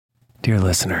Dear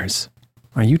listeners,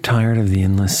 are you tired of the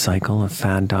endless cycle of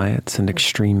fad diets and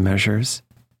extreme measures?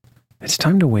 It's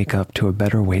time to wake up to a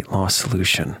better weight loss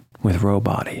solution with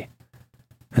Rowbody.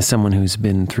 As someone who's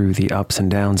been through the ups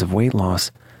and downs of weight loss,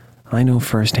 I know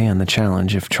firsthand the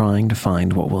challenge of trying to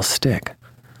find what will stick.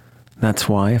 That's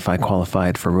why if I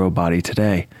qualified for Rowbody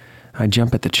today, I'd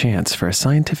jump at the chance for a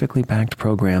scientifically backed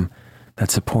program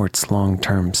that supports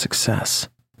long-term success.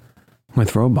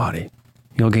 With Rowbody,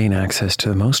 you'll gain access to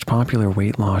the most popular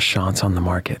weight loss shots on the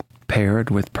market, paired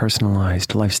with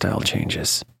personalized lifestyle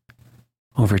changes.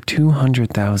 Over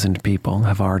 200,000 people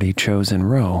have already chosen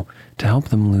Row to help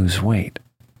them lose weight.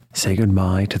 Say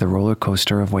goodbye to the roller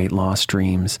coaster of weight loss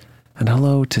dreams and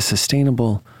hello to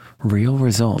sustainable, real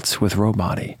results with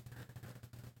Rowbody.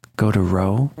 Go to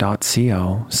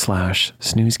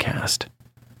row.co/snoozecast.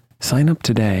 Sign up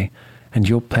today and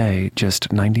you'll pay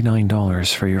just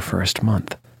 $99 for your first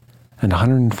month and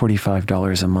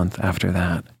 $145 a month after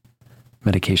that.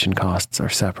 Medication costs are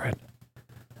separate.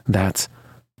 That's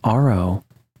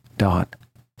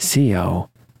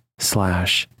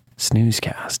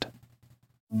ro.co/snoozecast.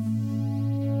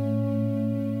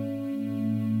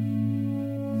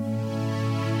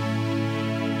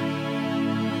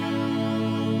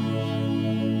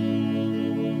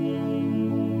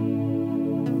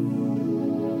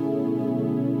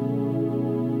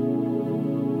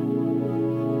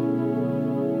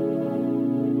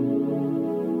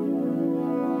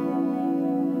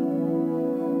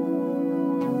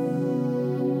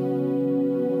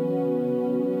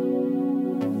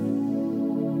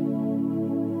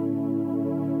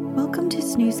 Welcome to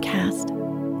Snoozecast,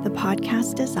 the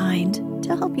podcast designed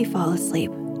to help you fall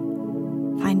asleep.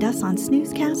 Find us on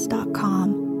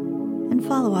snoozecast.com and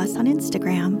follow us on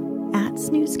Instagram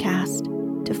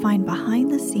 @snoozecast to find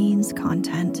behind-the-scenes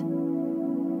content.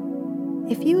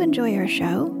 If you enjoy our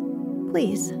show,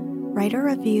 please write a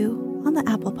review on the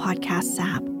Apple Podcasts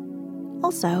app.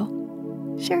 Also,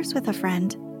 share us with a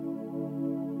friend.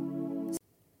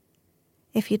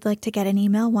 If you'd like to get an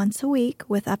email once a week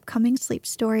with upcoming sleep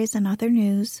stories and other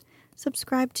news,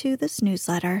 subscribe to the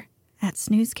Snoozeletter at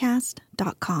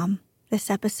snoozecast.com. This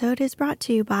episode is brought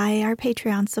to you by our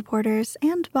Patreon supporters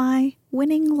and by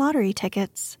winning lottery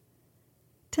tickets.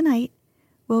 Tonight,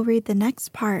 we'll read the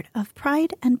next part of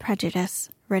Pride and Prejudice,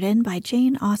 written by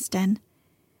Jane Austen.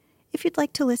 If you'd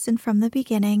like to listen from the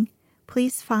beginning,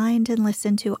 please find and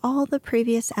listen to all the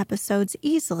previous episodes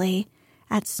easily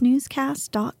at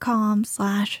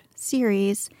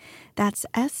snoozecast.com/series. That's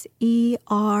SERIES,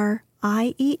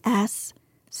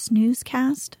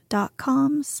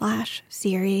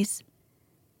 snoozecast.com/series.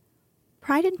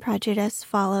 Pride and Prejudice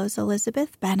follows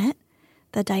Elizabeth Bennet,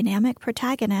 the dynamic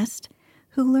protagonist,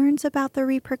 who learns about the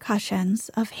repercussions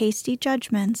of hasty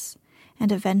judgments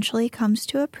and eventually comes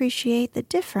to appreciate the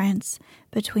difference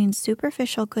between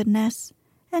superficial goodness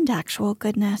and actual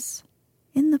goodness.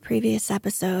 In the previous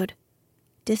episode,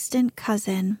 distant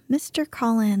cousin Mr.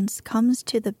 Collins comes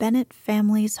to the Bennet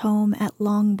family's home at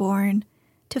Longbourn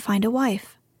to find a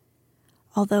wife.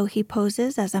 Although he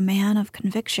poses as a man of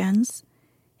convictions,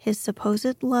 his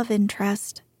supposed love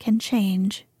interest can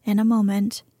change in a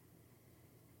moment.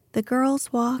 The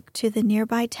girls walk to the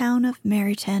nearby town of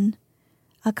Meryton,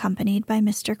 accompanied by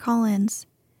Mr. Collins.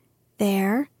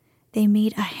 There, they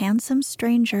meet a handsome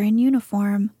stranger in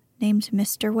uniform named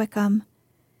Mr. Wickham.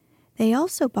 They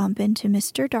also bump into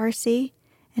Mr. Darcy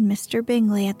and Mr.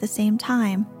 Bingley at the same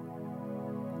time.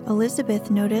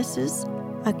 Elizabeth notices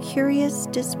a curious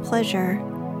displeasure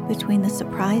between the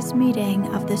surprise meeting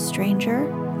of the stranger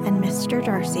and Mr.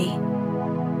 Darcy.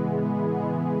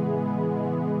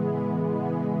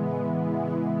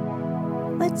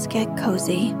 Let's get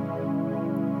cozy.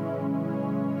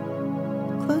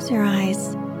 Close your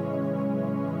eyes.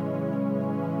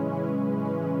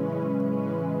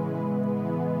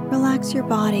 Relax your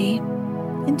body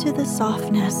into the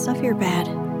softness of your bed.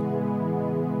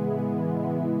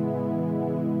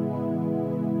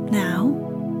 Now,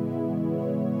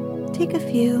 take a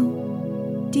few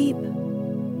deep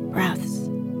breaths.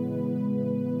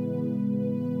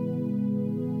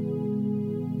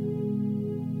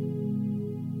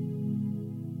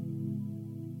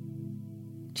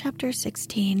 Chapter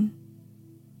 16.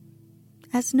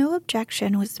 As no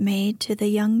objection was made to the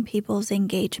young people's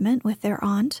engagement with their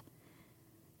aunt,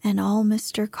 and all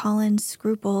Mr. Collins'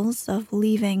 scruples of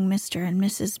leaving Mr. and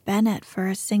Mrs. Bennet for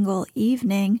a single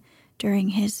evening during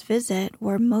his visit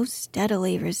were most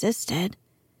steadily resisted,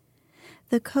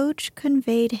 the coach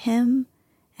conveyed him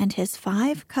and his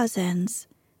 5 cousins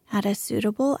at a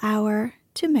suitable hour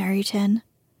to Meryton,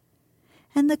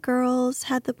 and the girls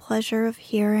had the pleasure of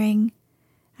hearing,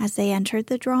 as they entered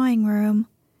the drawing-room,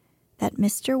 that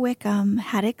Mr. Wickham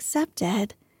had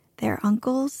accepted their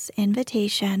uncle's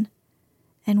invitation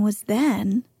and was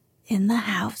then in the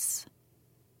house.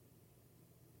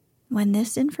 When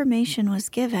this information was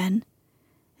given,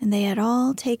 and they had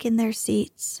all taken their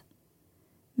seats,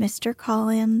 Mr.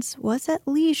 Collins was at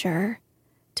leisure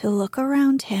to look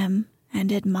around him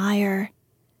and admire,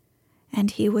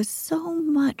 and he was so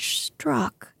much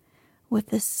struck with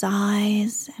the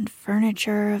size and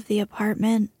furniture of the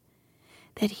apartment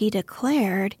that he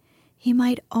declared he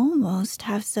might almost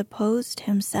have supposed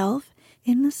himself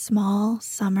in the small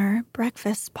summer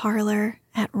breakfast parlor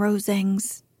at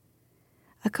Rosings,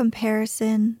 a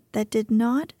comparison that did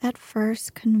not at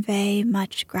first convey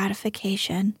much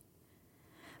gratification.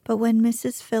 But when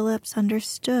Mrs. Phillips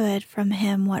understood from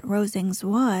him what Rosings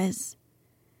was,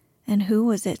 and who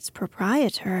was its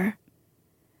proprietor,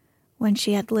 when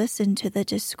she had listened to the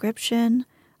description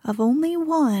of only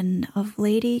one of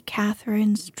Lady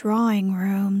Catherine's drawing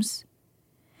rooms,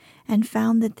 and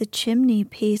found that the chimney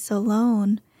piece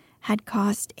alone had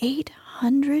cost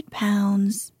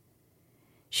 £800,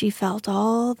 she felt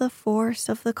all the force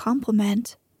of the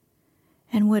compliment,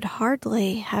 and would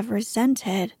hardly have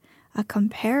resented a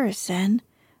comparison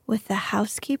with the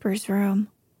housekeeper's room.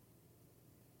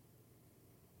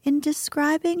 In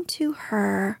describing to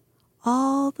her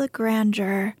all the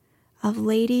grandeur of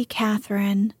Lady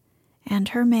Catherine and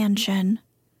her mansion,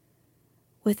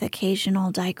 with occasional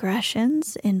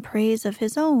digressions in praise of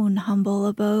his own humble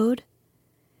abode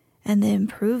and the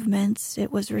improvements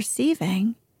it was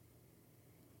receiving,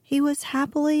 he was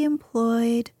happily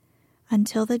employed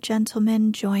until the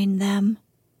gentlemen joined them,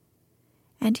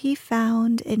 and he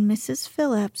found in Mrs.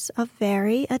 Phillips a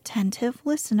very attentive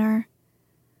listener,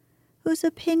 whose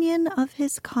opinion of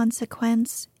his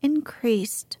consequence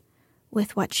increased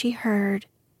with what she heard,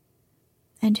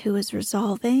 and who was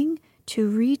resolving to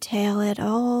retail it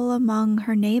all among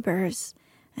her neighbors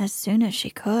as soon as she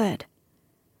could.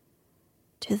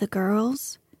 To the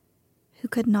girls, who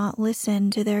could not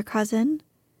listen to their cousin,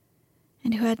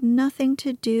 and who had nothing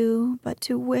to do but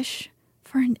to wish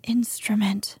for an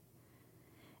instrument,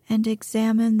 and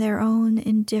examine their own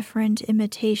indifferent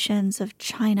imitations of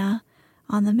china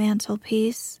on the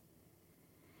mantelpiece,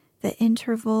 the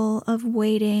interval of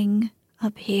waiting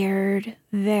appeared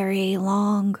very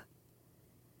long.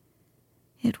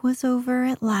 It was over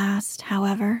at last,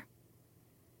 however.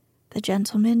 The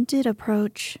gentlemen did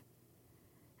approach,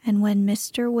 and when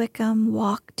Mr. Wickham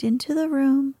walked into the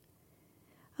room,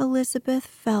 Elizabeth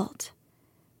felt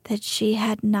that she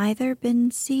had neither been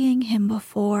seeing him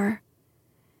before,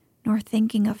 nor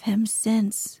thinking of him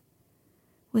since,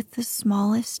 with the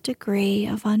smallest degree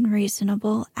of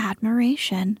unreasonable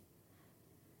admiration.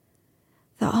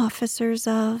 The officers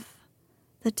of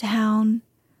the town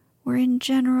were in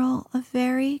general a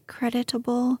very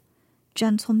creditable,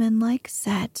 gentlemanlike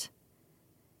set,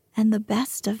 and the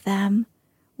best of them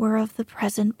were of the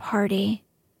present party.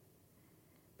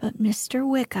 But Mr.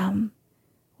 Wickham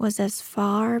was as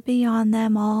far beyond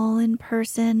them all in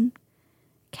person,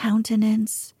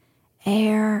 countenance,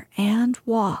 air, and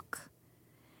walk,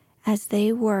 as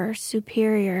they were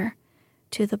superior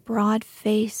to the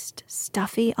broad-faced,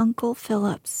 stuffy Uncle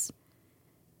Phillips,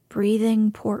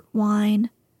 breathing port wine,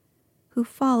 who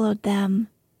followed them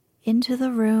into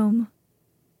the room.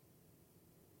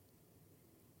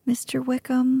 Mr.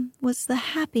 Wickham was the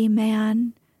happy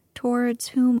man towards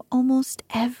whom almost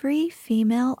every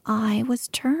female eye was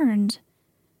turned,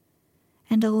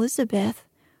 and Elizabeth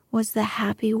was the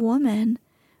happy woman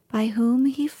by whom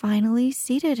he finally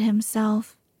seated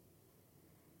himself,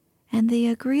 and the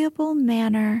agreeable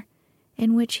manner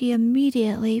in which he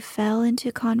immediately fell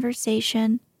into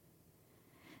conversation,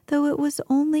 though it was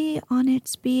only on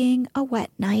its being a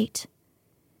wet night,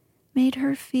 made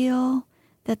her feel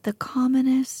that the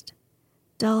commonest,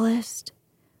 dullest,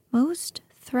 most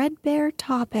threadbare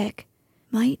topic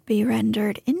might be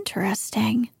rendered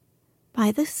interesting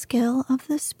by the skill of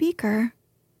the speaker.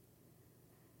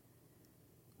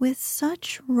 With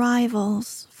such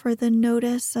rivals for the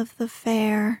notice of the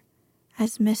fair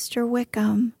as Mr.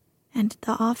 Wickham and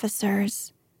the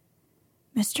officers,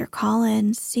 Mr.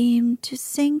 Collins seemed to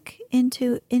sink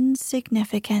into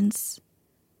insignificance.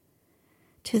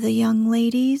 To the young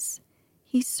ladies,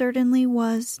 he certainly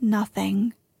was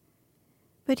nothing,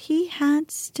 but he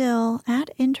had still at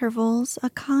intervals a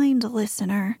kind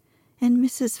listener in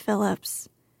Mrs. Phillips,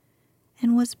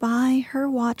 and was by her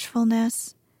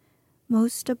watchfulness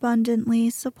most abundantly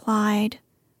supplied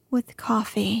with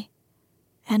coffee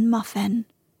and muffin.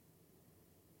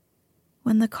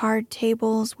 When the card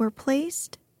tables were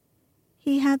placed,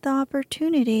 he had the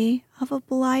opportunity of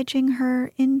obliging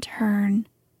her in turn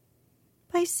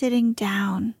by sitting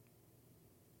down.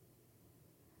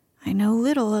 "I know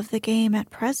little of the game at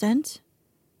present,"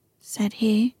 said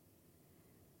he,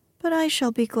 "but I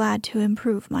shall be glad to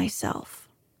improve myself,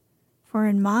 for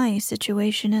in my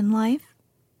situation in life—"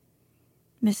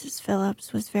 Mrs.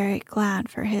 Phillips was very glad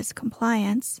for his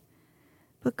compliance,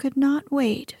 but could not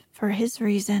wait for his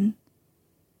reason.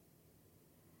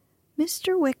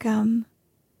 Mr. Wickham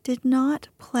did not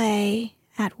play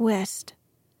at whist,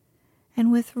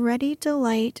 and with ready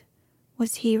delight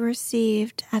was he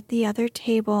received at the other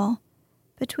table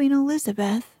between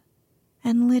Elizabeth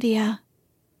and Lydia.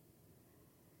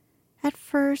 At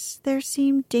first there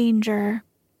seemed danger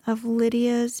of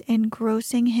Lydia's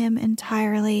engrossing him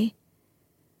entirely,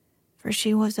 for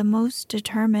she was a most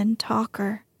determined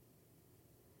talker,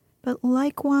 but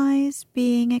likewise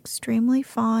being extremely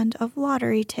fond of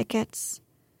lottery tickets,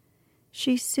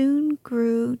 she soon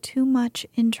grew too much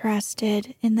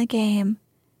interested in the game,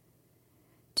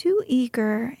 too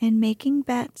eager in making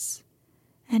bets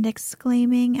and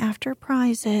exclaiming after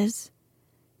prizes,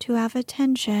 to have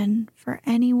attention for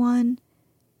anyone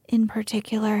in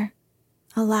particular.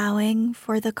 Allowing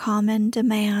for the common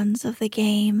demands of the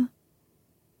game,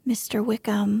 Mr.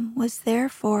 Wickham was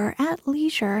therefore at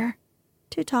leisure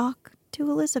to talk to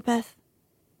Elizabeth,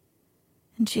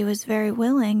 and she was very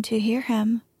willing to hear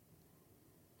him,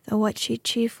 though what she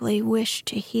chiefly wished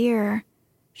to hear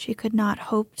she could not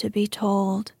hope to be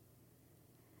told: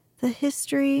 the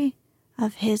history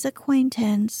of his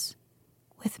acquaintance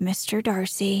with Mr.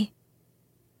 Darcy.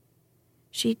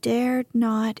 She dared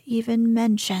not even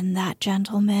mention that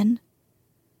gentleman.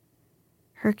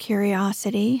 Her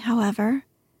curiosity, however,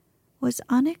 was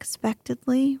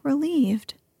unexpectedly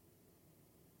relieved.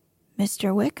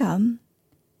 Mr. Wickham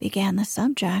began the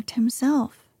subject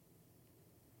himself.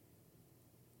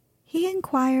 He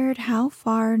inquired how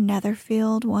far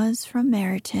Netherfield was from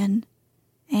Meryton,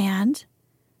 and,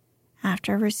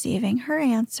 after receiving her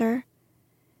answer,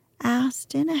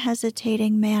 asked in a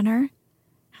hesitating manner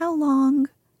how long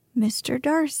Mr.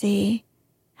 Darcy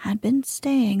had been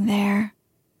staying there.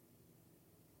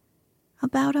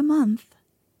 "About a month,"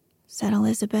 said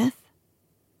Elizabeth,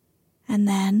 and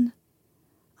then,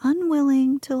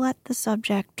 unwilling to let the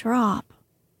subject drop,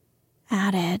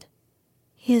 added,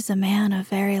 "He is a man of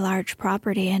very large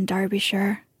property in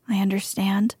Derbyshire, I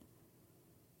understand."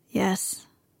 "Yes,"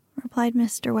 replied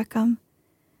Mr. Wickham.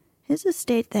 "His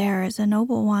estate there is a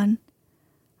noble one,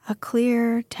 a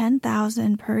clear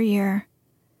 10,000 per year.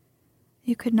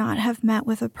 You could not have met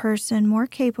with a person more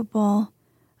capable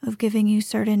of giving you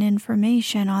certain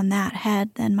information on that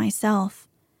head than myself,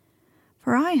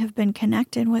 for I have been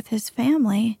connected with his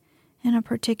family in a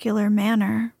particular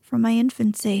manner from my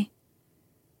infancy."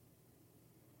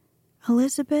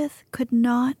 Elizabeth could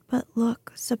not but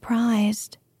look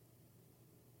surprised.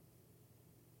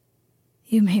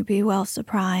 "You may be well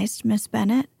surprised, Miss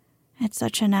Bennet, at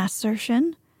such an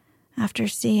assertion, after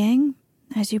seeing,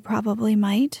 as you probably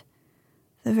might,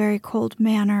 the very cold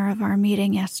manner of our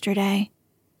meeting yesterday.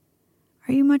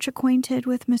 Are you much acquainted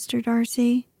with Mr.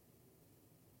 Darcy?"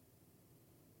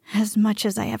 "As much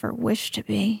as I ever wished to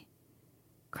be,"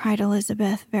 cried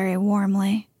Elizabeth very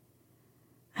warmly.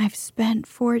 "I've spent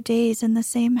 4 days in the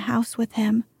same house with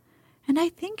him, and I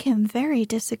think him very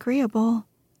disagreeable."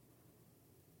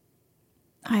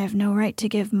 "I have no right to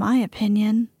give my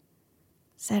opinion,"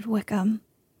 said Wickham,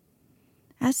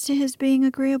 "as to his being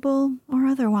agreeable or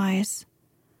otherwise.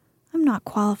 I'm not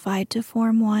qualified to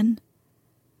form one.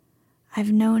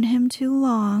 I've known him too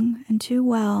long and too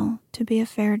well to be a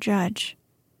fair judge.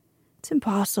 It's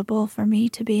impossible for me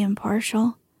to be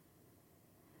impartial.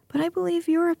 But I believe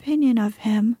your opinion of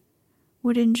him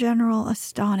would in general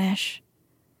astonish,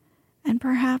 and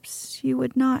perhaps you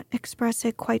would not express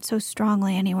it quite so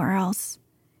strongly anywhere else.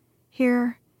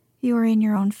 Here you are in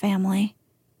your own family.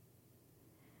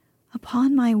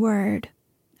 Upon my word,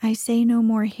 I say no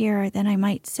more here than I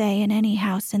might say in any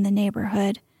house in the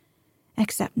neighborhood,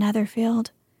 except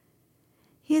Netherfield.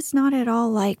 He is not at all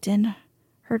liked in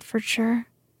Hertfordshire.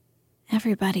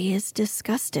 Everybody is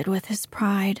disgusted with his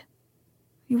pride.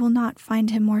 You will not find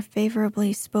him more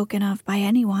favorably spoken of by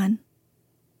anyone."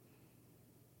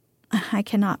 "I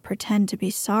cannot pretend to be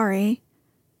sorry,"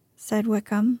 said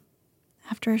Wickham,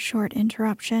 after a short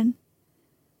interruption,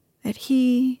 "that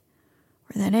he,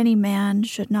 or that any man,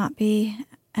 should not be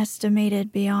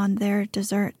estimated beyond their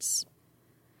deserts.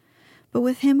 But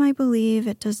with him I believe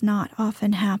it does not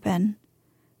often happen.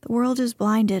 The world is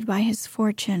blinded by his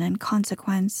fortune and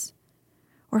consequence,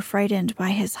 or frightened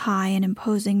by his high and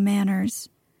imposing manners,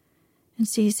 and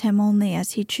sees him only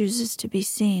as he chooses to be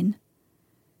seen.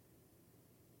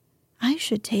 I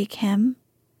should take him,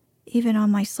 even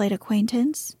on my slight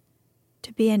acquaintance,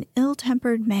 to be an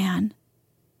ill-tempered man.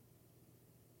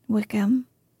 Wickham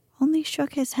only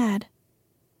shook his head.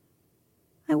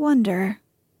 I wonder,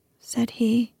 said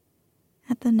he,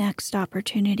 at the next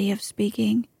opportunity of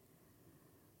speaking,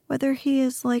 whether he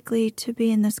is likely to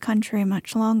be in this country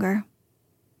much longer.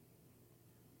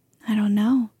 I don't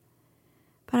know,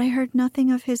 but I heard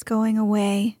nothing of his going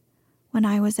away when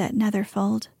I was at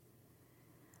Netherfold.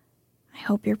 I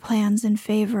hope your plans in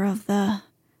favor of the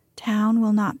town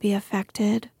will not be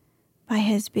affected by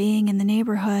his being in the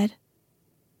neighborhood.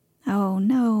 Oh,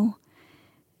 no,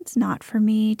 it's not for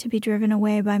me to be driven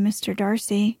away by Mr.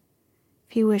 Darcy.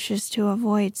 If he wishes to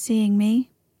avoid seeing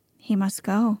me, he must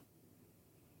go.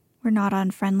 We're not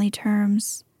on friendly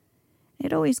terms.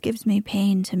 It always gives me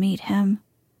pain to meet him,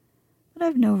 but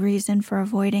I've no reason for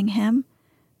avoiding him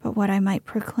but what I might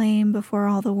proclaim before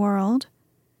all the world,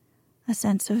 a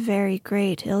sense of very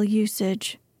great ill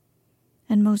usage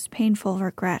and most painful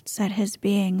regrets at his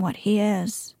being what he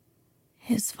is.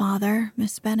 His father,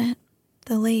 Miss Bennet,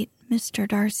 the late Mr.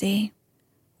 Darcy,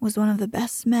 was one of the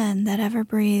best men that ever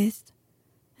breathed,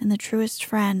 and the truest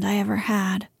friend I ever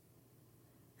had.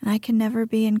 And I can never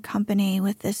be in company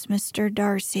with this Mr.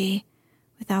 Darcy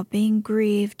without being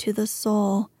grieved to the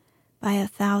soul by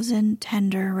 1,000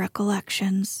 tender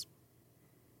recollections.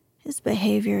 His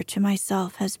behavior to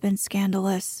myself has been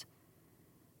scandalous,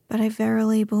 but I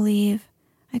verily believe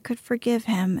I could forgive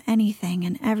him anything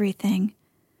and everything,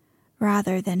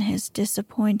 rather than his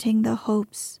disappointing the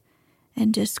hopes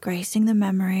and disgracing the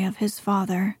memory of his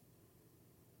father.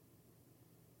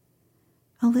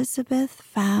 Elizabeth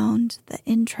found the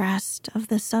interest of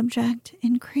the subject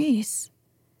increase,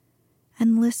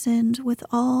 and listened with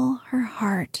all her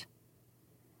heart,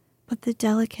 but the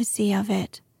delicacy of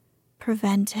it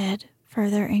prevented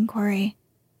further inquiry.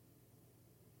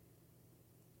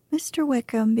 Mr.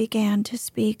 Wickham began to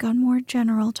speak on more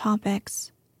general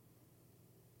topics.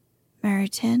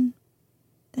 Meryton,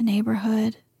 the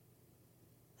neighborhood,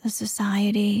 the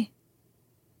society,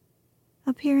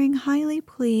 appearing highly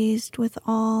pleased with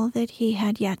all that he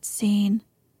had yet seen,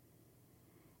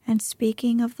 and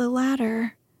speaking of the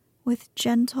latter with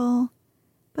gentle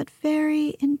but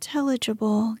very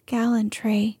intelligible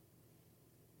gallantry.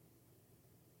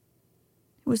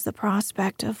 It was the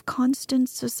prospect of constant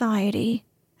society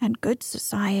and good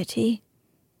society,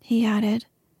 he added,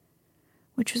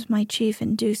 which was my chief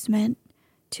inducement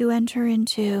to enter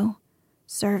into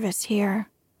service here.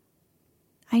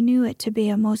 I knew it to be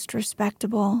a most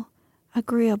respectable,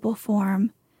 agreeable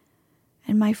form,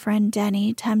 and my friend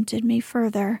Denny tempted me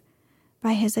further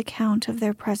by his account of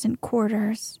their present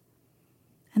quarters,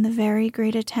 and the very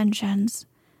great attentions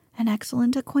and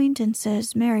excellent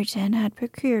acquaintances Meryton had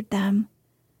procured them.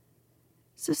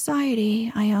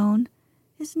 Society, I own,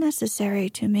 is necessary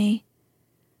to me.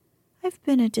 I've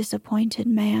been a disappointed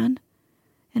man,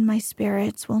 and my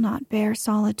spirits will not bear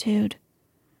solitude.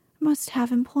 I must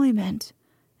have employment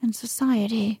and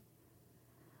society.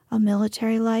 A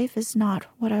military life is not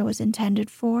what I was intended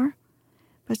for,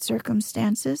 but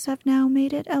circumstances have now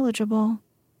made it eligible.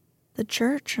 The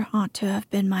church ought to have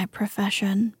been my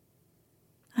profession.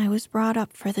 I was brought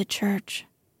up for the church,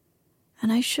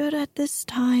 and I should at this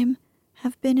time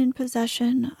have been in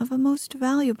possession of a most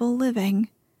valuable living,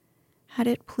 had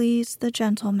it pleased the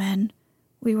gentleman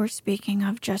we were speaking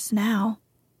of just now.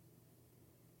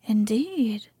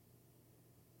 Indeed?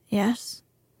 Yes,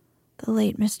 the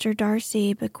late Mr.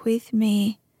 Darcy bequeathed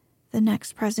me the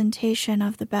next presentation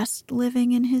of the best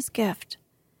living in his gift.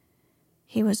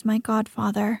 He was my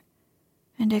godfather,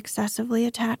 and excessively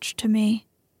attached to me.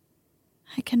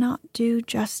 I cannot do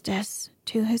justice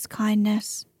to his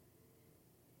kindness.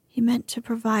 He meant to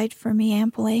provide for me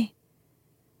amply,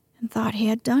 and thought he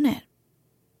had done it.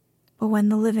 But when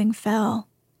the living fell,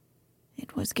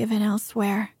 it was given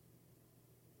elsewhere.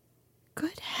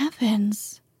 Good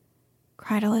heavens,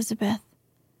 cried Elizabeth.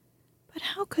 But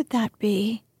how could that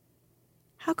be?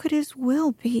 How could his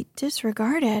will be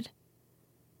disregarded?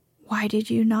 Why did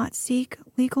you not seek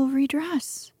legal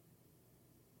redress?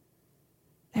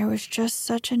 There was just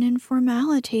such an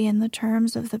informality in the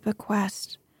terms of the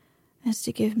bequest as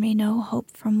to give me no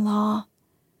hope from law.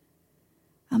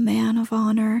 A man of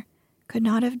honor could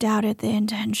not have doubted the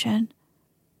intention,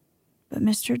 but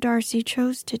Mr. Darcy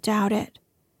chose to doubt it,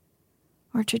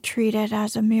 or to treat it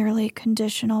as a merely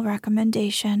conditional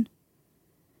recommendation,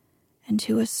 and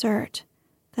to assert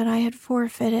that I had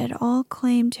forfeited all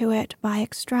claim to it by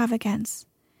extravagance,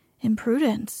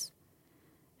 imprudence,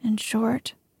 in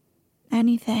short,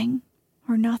 anything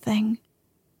or nothing.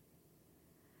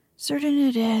 Certain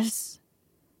it is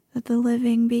that the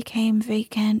living became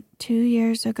vacant 2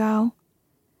 years ago,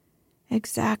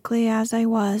 exactly as I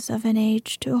was of an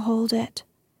age to hold it,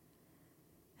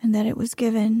 and that it was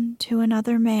given to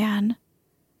another man.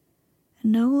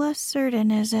 And no less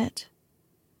certain is it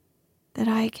that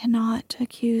I cannot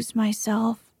accuse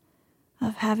myself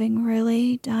of having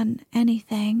really done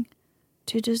anything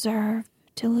to deserve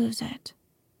to lose it.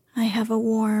 I have a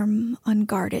warm,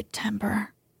 unguarded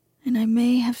temper, and I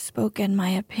may have spoken my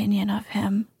opinion of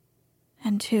him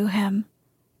and to him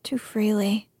too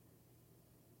freely.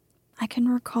 I can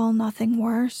recall nothing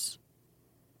worse,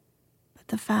 but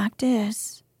the fact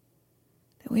is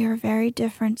that we are very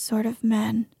different sort of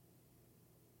men,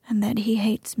 and that he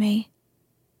hates me.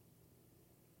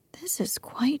 This is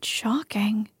quite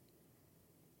shocking.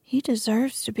 He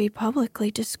deserves to be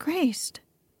publicly disgraced.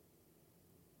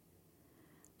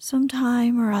 Some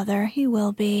time or other he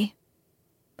will be,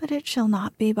 but it shall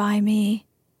not be by me.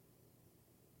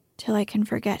 Till I can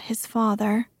forget his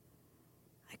father,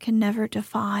 I can never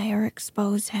defy or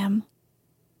expose him.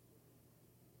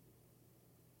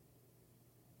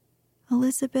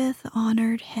 Elizabeth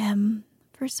honored him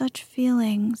for such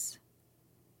feelings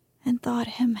and thought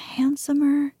him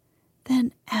handsomer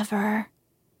than ever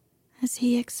as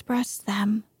he expressed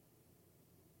them.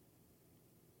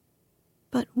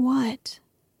 But what,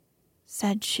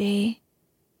 said she,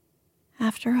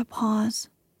 after a pause,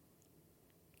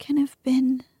 can have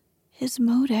been his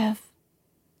motive?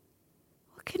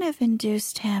 What can have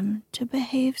induced him to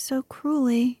behave so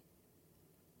cruelly?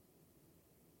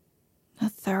 A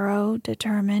thorough,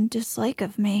 determined dislike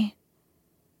of me,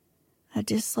 a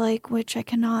dislike which I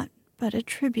cannot but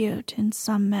attribute in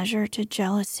some measure to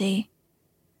jealousy.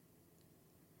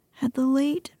 Had the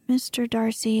late Mr.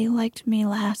 Darcy liked me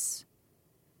less,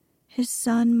 his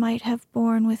son might have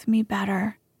borne with me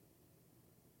better,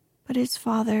 but his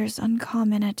father's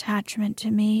uncommon attachment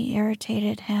to me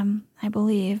irritated him, I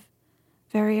believe,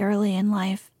 very early in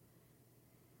life.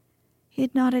 He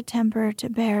had not a temper to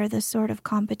bear the sort of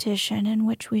competition in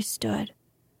which we stood,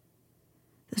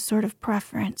 the sort of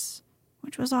preference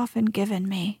which was often given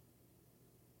me.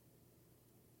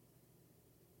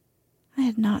 I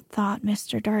had not thought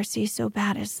Mr. Darcy so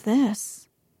bad as this,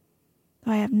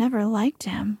 though I have never liked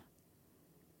him.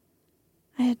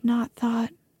 I had not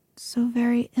thought so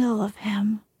very ill of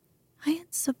him. I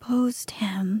had supposed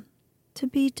him to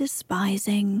be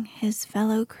despising his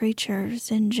fellow creatures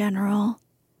in general,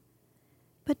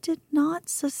 but did not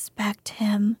suspect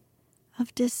him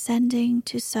of descending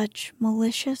to such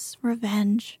malicious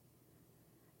revenge,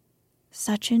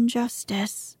 such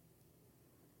injustice,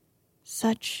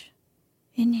 such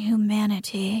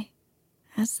inhumanity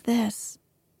as this.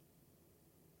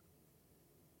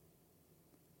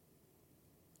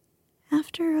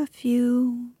 After a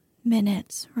few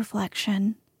minutes'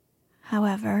 reflection,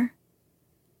 however,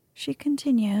 she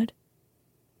continued,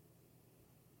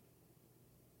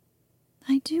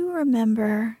 I do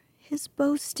remember his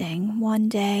boasting one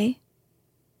day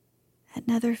at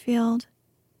Netherfield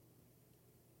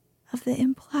of the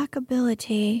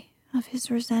implacability of his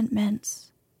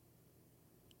resentments,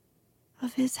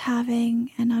 of his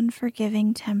having an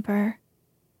unforgiving temper.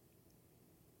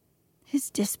 His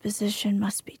disposition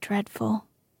must be dreadful.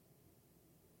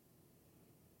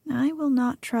 I will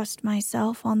not trust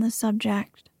myself on the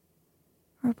subject,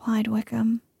 replied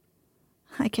Wickham.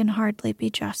 I can hardly be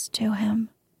just to him.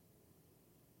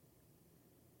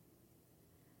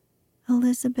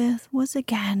 Elizabeth was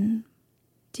again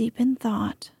deep in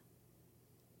thought,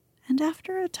 and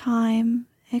after a time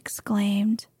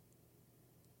exclaimed,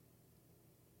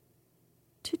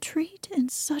 to treat in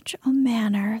such a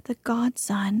manner the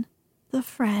godson, the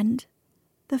friend,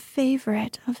 the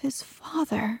favorite of his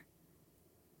father.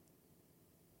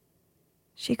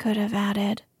 She could have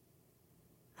added,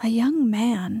 a young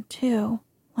man, too,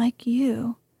 like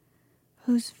you,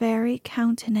 whose very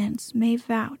countenance may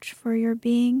vouch for your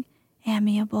being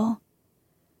amiable.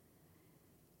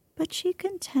 But she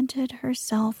contented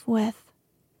herself with,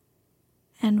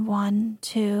 and one,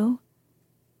 too,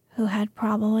 who had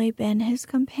probably been his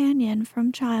companion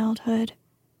from childhood,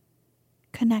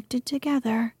 connected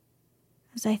together,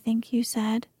 as I think you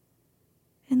said,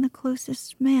 in the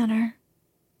closest manner.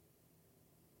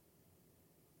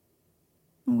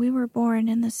 We were born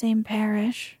in the same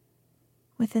parish,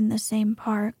 within the same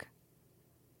park.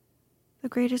 The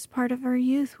greatest part of our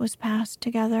youth was passed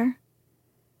together,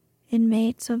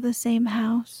 inmates of the same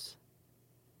house,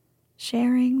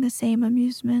 sharing the same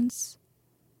amusements,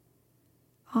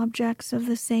 objects of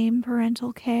the same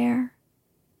parental care.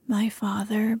 My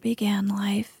father began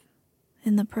life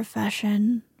in the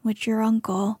profession which your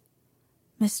uncle,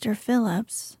 Mr.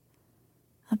 Phillips,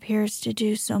 appears to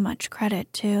do so much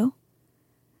credit to,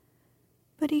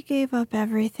 but he gave up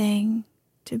everything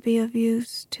to be of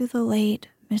use to the late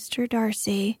Mr.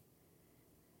 Darcy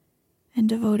and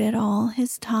devoted all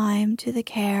his time to the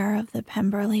care of the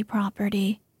Pemberley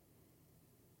property.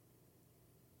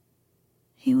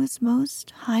 He was most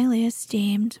highly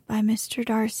esteemed by Mr.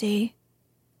 Darcy,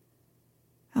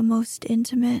 a most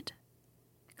intimate,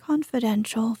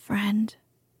 confidential friend.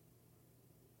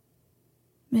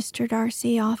 Mr.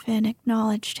 Darcy often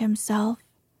acknowledged himself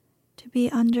to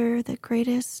be under the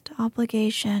greatest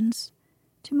obligations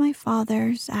to my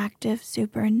father's active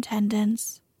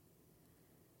superintendence,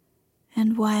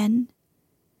 and when,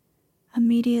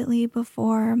 immediately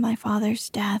before my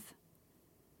father's death,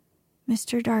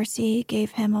 Mr. Darcy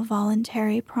gave him a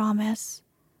voluntary promise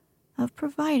of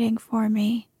providing for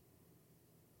me,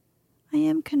 I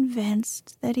am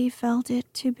convinced that he felt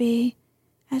it to be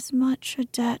as much a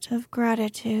debt of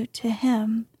gratitude to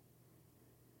him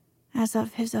as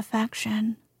of his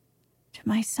affection to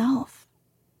myself.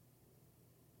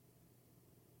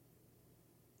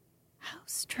 "How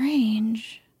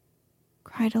strange,"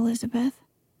 cried Elizabeth.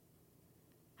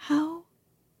 "How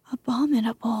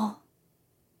abominable.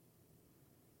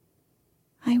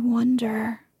 I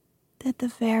wonder that the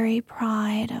very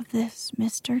pride of this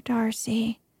Mr.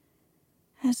 Darcy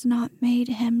has not made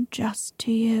him just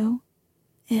to you,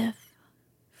 if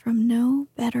from no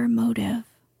better motive,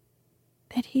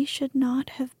 that he should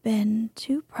not have been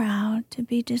too proud to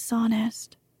be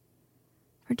dishonest,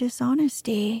 for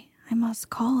dishonesty I must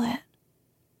call it."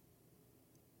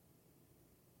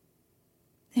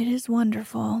 "It is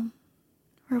wonderful,"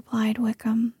 replied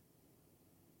Wickham,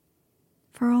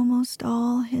 "for almost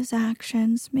all his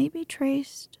actions may be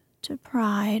traced to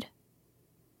pride,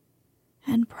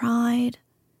 and pride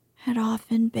had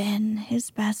often been his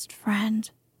best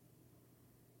friend.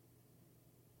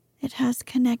 It has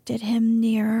connected him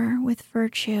nearer with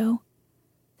virtue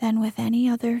than with any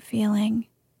other feeling.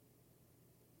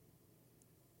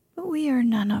 But we are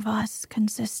none of us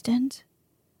consistent,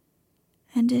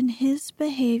 and in his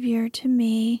behavior to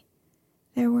me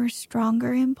there were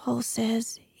stronger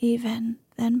impulses even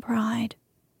than pride.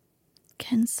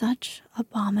 Can such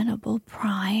abominable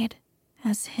pride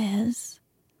as his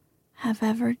have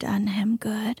ever done him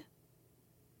good?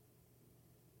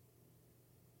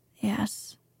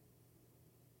 Yes,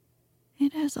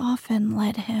 it has often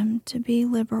led him to be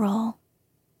liberal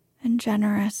and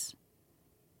generous,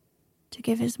 to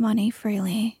give his money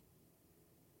freely,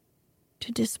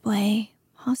 to display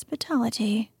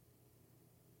hospitality,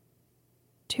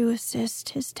 to assist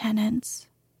his tenants,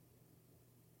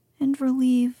 and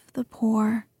relieve the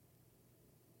poor.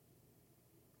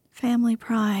 Family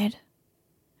pride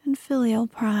and filial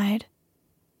pride,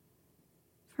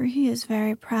 for he is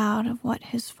very proud of what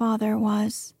his father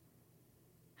was,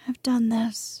 have done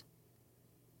this,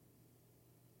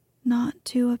 not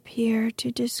to appear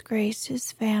to disgrace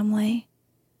his family,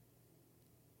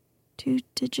 to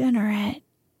degenerate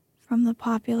from the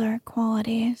popular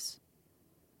qualities,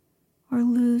 or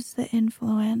lose the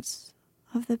influence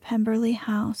of the Pemberley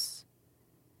house,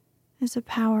 is a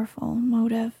powerful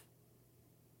motive.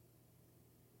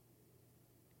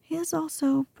 He has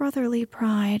also brotherly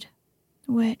pride,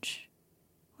 which,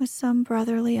 with some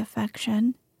brotherly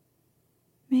affection,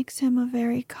 makes him a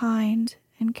very kind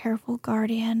and careful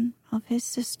guardian of his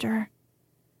sister,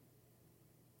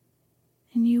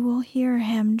 and you will hear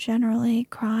him generally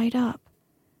cried up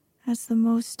as the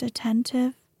most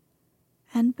attentive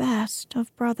and best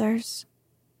of brothers.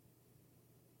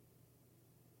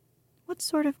 What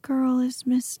sort of girl is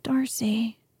Miss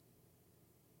Darcy?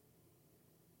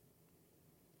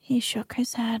 He shook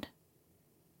his head.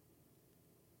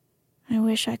 I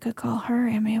wish I could call her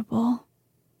amiable.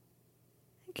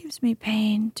 It gives me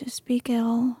pain to speak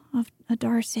ill of a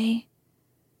Darcy,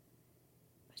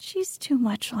 but she's too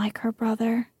much like her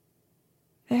brother.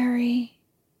 Very,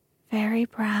 very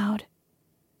proud.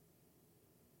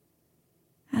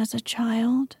 As a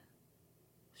child,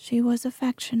 she was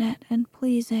affectionate and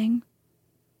pleasing,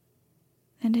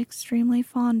 and extremely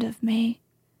fond of me,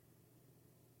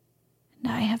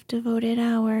 and I have devoted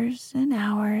hours and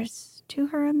hours to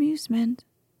her amusement.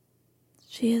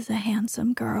 She is a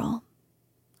handsome girl,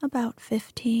 about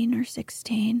 15 or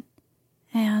 16,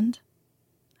 and,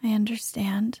 I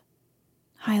understand,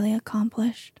 highly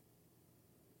accomplished.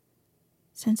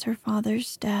 Since her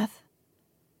father's death,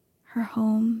 her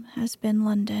home has been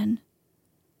London,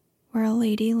 where a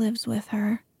lady lives with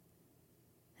her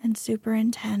and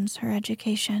superintends her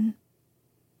education.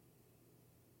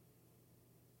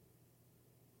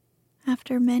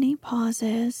 After many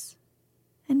pauses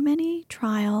and many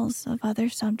trials of other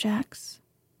subjects,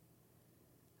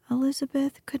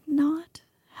 Elizabeth could not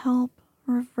help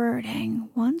reverting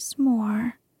once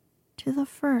more to the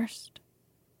first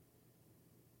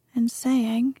and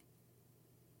saying,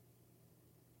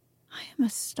 I am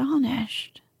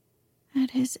astonished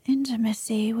at his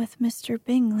intimacy with Mr.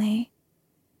 Bingley.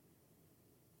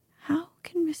 How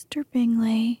can Mr.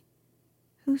 Bingley,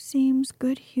 who seems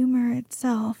good humor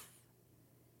itself,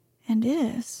 and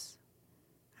is,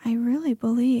 I really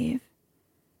believe,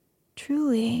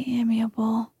 truly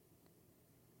amiable,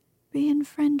 be in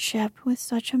friendship with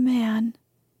such a man?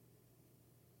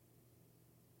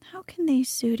 How can they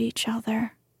suit each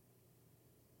other?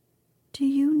 Do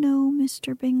you know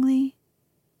Mr. Bingley?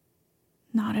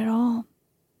 Not at all.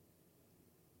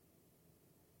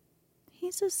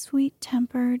 He's a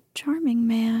sweet-tempered, charming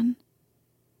man.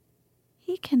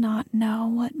 He cannot know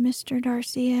what Mr.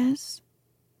 Darcy is.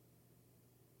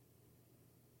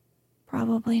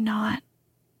 Probably not.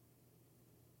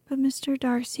 But Mr.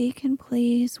 Darcy can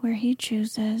please where he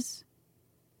chooses.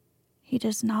 He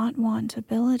does not want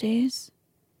abilities.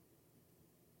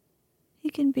 He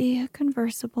can be a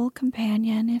conversable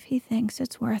companion if he thinks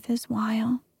it's worth his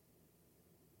while.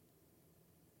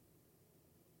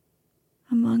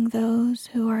 Among those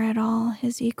who are at all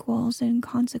his equals in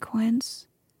consequence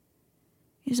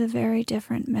is a very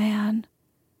different man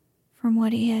from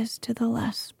what he is to the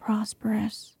less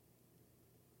prosperous.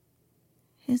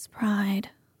 His pride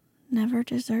never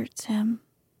deserts him,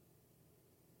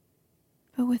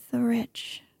 but with the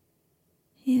rich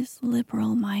he is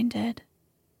liberal-minded,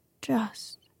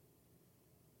 just,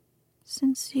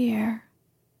 sincere,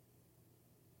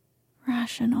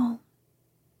 rational,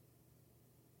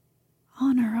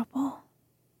 honorable,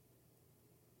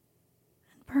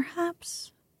 and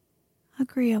perhaps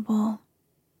agreeable,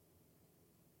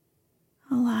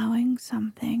 allowing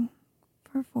something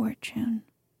for fortune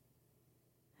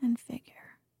and figure.